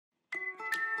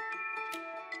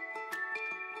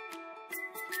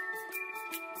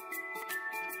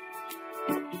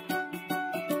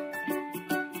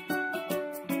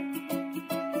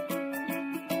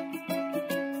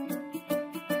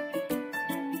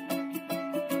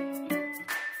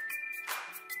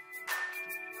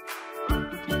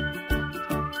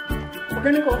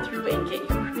we're going to go through and get your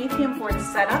Promethean board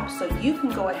set up so you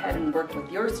can go ahead and work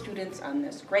with your students on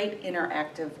this great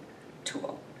interactive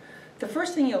tool. The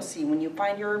first thing you'll see when you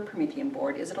find your Promethean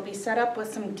board is it'll be set up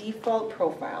with some default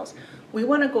profiles. We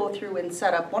want to go through and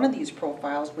set up one of these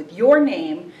profiles with your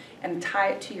name and tie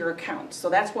it to your account. So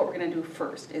that's what we're going to do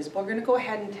first, is we're going to go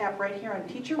ahead and tap right here on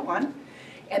Teacher 1.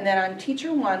 And then on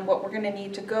Teacher 1, what we're going to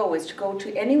need to go is to go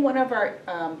to any one of our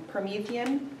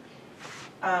Promethean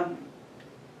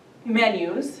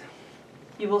menus.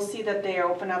 You will see that they are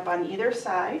open up on either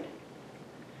side.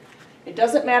 It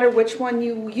doesn't matter which one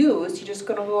you use, you're just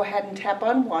going to go ahead and tap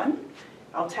on one.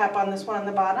 I'll tap on this one on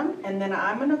the bottom, and then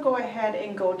I'm going to go ahead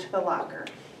and go to the locker.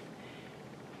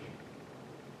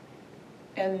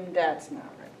 And that's not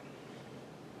right.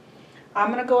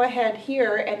 I'm going to go ahead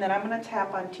here, and then I'm going to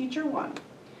tap on Teacher 1.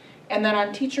 And then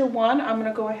on Teacher 1, I'm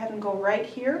going to go ahead and go right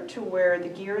here to where the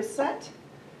gear is set.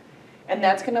 And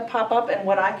that's going to pop up, and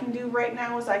what I can do right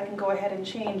now is I can go ahead and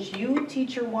change you,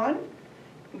 Teacher 1,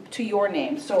 to your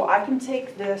name. So I can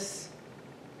take this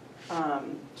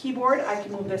keyboard, I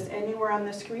can move this anywhere on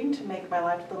the screen to make my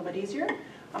life a little bit easier.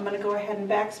 I'm going to go ahead and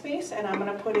backspace, and I'm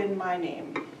going to put in my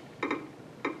name.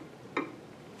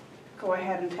 Go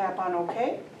ahead and tap on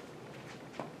OK.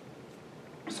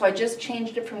 So I just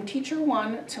changed it from Teacher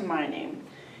 1 to my name.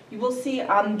 You will see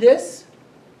on this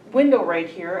window right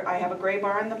here, I have a gray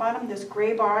bar on the bottom. This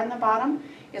gray bar on the bottom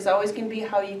is always going to be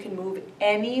how you can move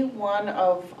any one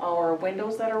of our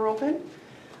windows that are open.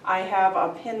 I have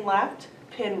a pin left,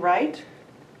 pin right,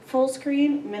 full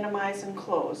screen, minimize, and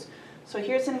close. So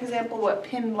here's an example of what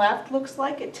pin left looks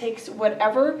like. It takes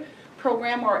whatever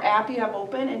program or app you have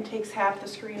open and takes half the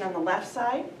screen on the left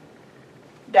side.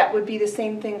 That would be the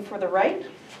same thing for the right.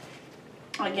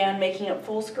 Again, making it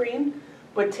full screen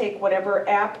would take whatever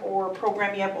app or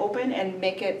program you have open and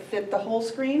make it fit the whole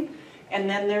screen. And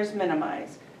then there's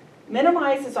minimize.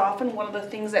 Minimize is often one of the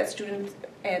things that students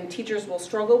and teachers will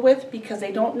struggle with because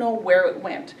they don't know where it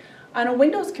went. On a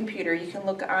Windows computer, you can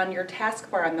look on your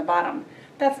taskbar on the bottom.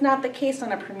 That's not the case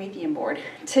on a Promethean board.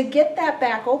 To get that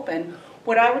back open,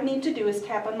 what I would need to do is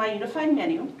tap on my unified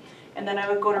menu, and then I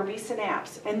would go to recent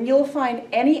apps. And you'll find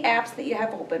any apps that you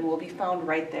have open will be found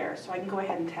right there. So I can go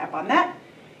ahead and tap on that.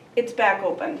 It's back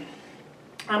open.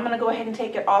 I'm going to go ahead and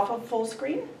take it off of full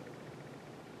screen.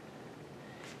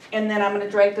 And then I'm going to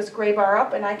drag this gray bar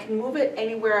up, and I can move it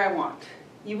anywhere I want.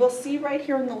 You will see right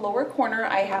here in the lower corner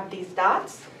I have these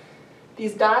dots.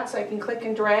 These dots I can click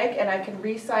and drag, and I can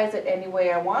resize it any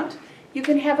way I want. You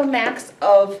can have a max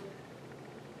of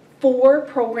 4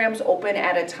 programs open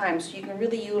at a time, so you can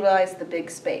really utilize the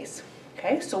big space.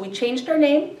 Okay, so we changed our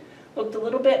name, looked a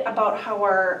little bit about how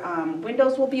our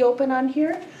windows will be open on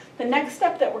here. The next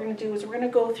step that we're going to do is we're going to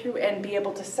go through and be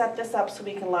able to set this up so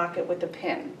we can lock it with a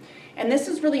pin. And this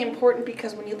is really important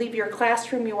because when you leave your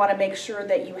classroom, you want to make sure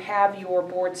that you have your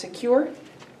board secure.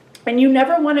 And you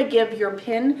never want to give your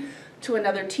pin to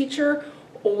another teacher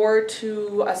or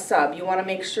to a sub. You want to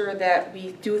make sure that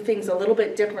we do things a little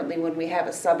bit differently when we have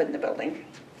a sub in the building.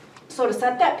 So to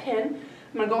set that pin,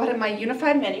 I'm going to go ahead to my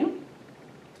unified menu,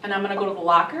 and I'm going to go to the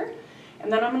locker,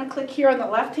 and then I'm going to click here on the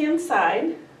left-hand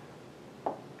side,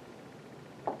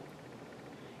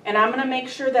 and I'm going to make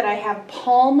sure that I have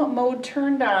palm mode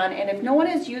turned on, and if no one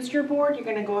has used your board, you're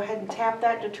going to go ahead and tap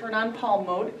that to turn on palm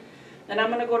mode. Then I'm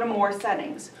going to go to more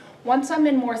settings. Once I'm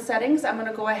in more settings, I'm going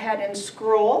to go ahead and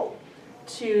scroll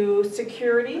to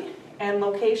security and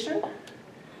location.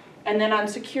 And then on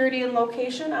security and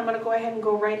location, I'm going to go ahead and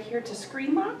go right here to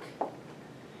screen lock.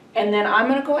 And then I'm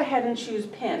going to go ahead and choose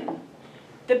pin.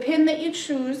 The pin that you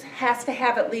choose has to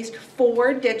have at least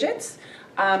 4 digits.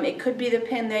 It could be the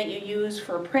pin that you use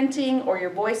for printing or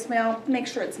your voicemail. Make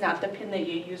sure it's not the pin that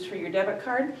you use for your debit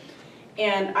card.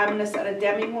 And I'm going to set a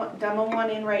demo one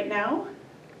in right now.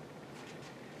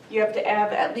 You have to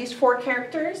have at least 4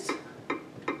 characters.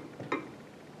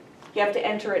 You have to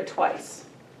enter it twice.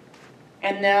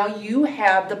 And now you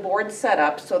have the board set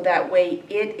up so that way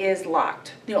it is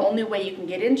locked. The only way you can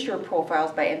get into your profile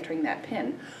is by entering that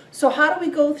pin. So how do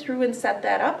we go through and set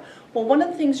that up? Well, one of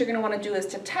the things you're going to want to do is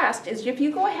to test is if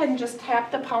you go ahead and just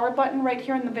tap the power button right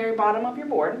here in the very bottom of your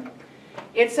board,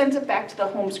 it sends it back to the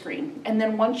home screen. And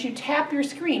then once you tap your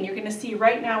screen, you're going to see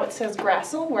right now it says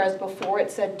Grassel, whereas before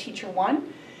it said Teacher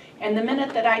 1. And the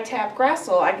minute that I tap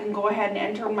Grassel, I can go ahead and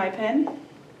enter my pin.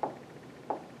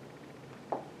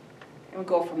 And we'll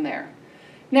go from there.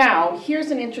 Now, here's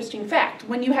an interesting fact.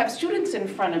 When you have students in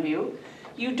front of you,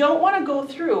 you don't want to go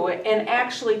through and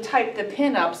actually type the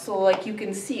pin up so like you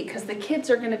can see, because the kids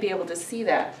are going to be able to see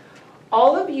that.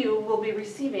 All of you will be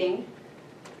receiving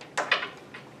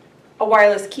a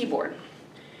wireless keyboard.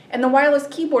 And the wireless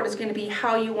keyboard is going to be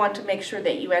how you want to make sure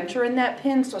that you enter in that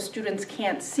PIN so students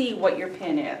can't see what your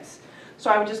PIN is. So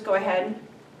I would just go ahead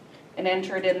and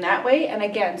enter it in that way, and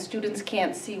again, students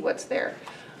can't see what's there.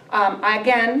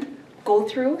 Again, go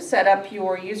through, set up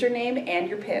your username and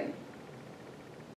your PIN.